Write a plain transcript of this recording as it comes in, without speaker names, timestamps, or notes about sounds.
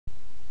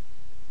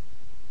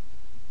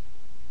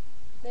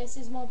This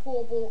is my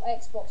portable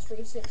Xbox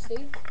 360,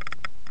 which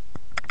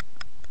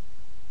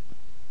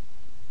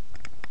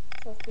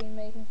I've been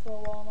making for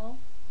a while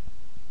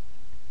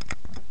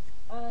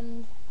now,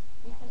 and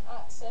you can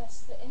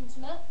access the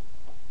internet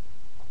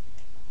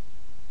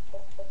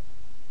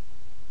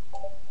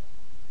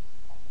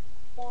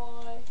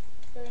by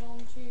going on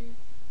to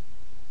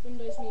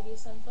Windows Media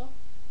Center.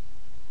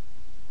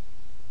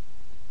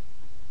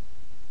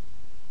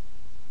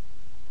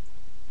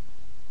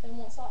 Then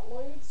once that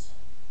loads,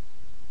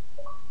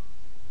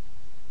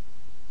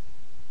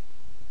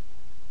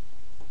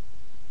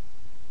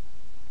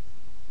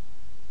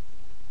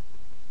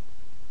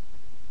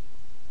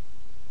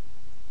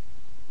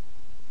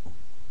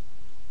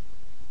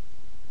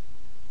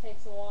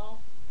 takes a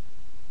while.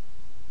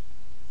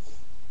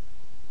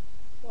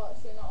 Well,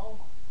 soon I'll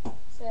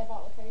say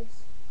about the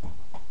case.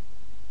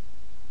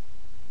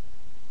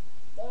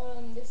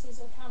 This is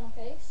a camera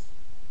case,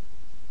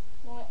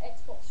 my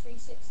Xbox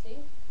 360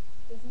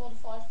 with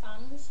modified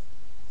fans,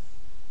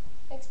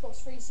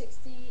 Xbox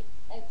 360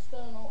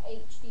 external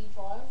HD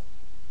drive,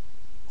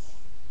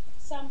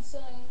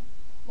 Samsung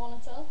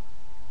monitor,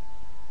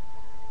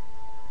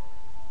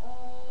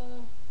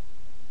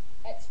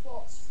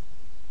 Xbox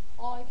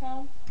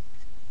iCam.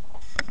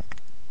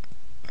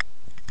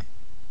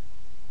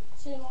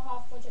 Soon I'll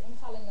have Project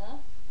Metal in there.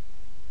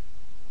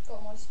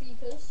 Got my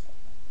speakers,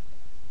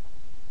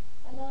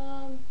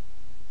 and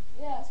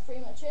yeah, that's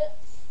pretty much it.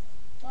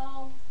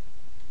 Now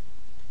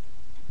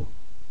I'll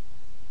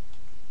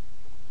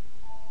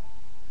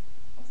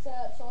set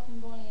up so I can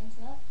go on the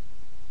internet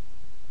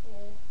with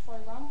a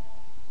program.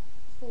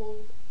 It's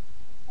called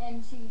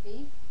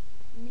MTV,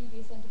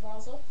 Media Center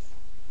Browser.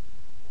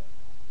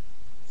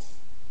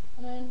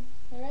 And then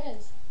here it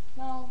is.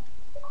 Now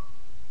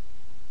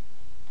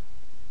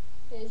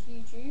here's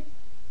YouTube.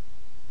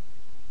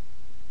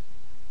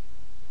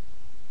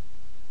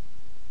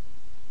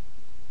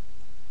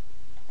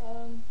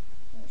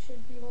 It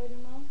should be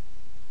loading now.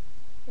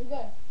 Here we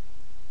go.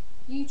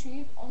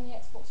 YouTube on the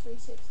Xbox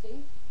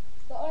 360.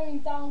 The only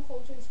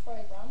downfall to this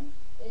program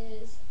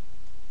is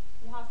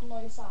you have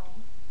no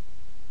sound.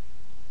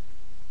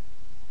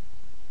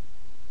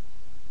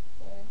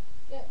 So,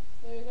 yeah,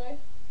 there we go.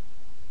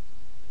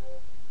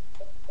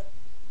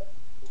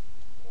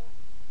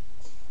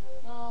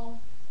 Now,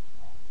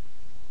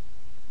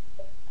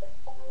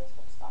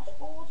 Xbox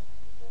dashboard.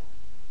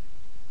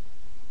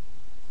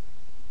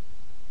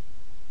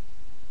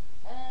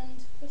 And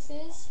this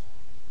is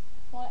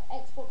my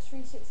Xbox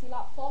 360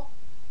 laptop,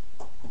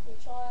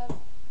 which I have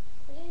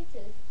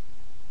created.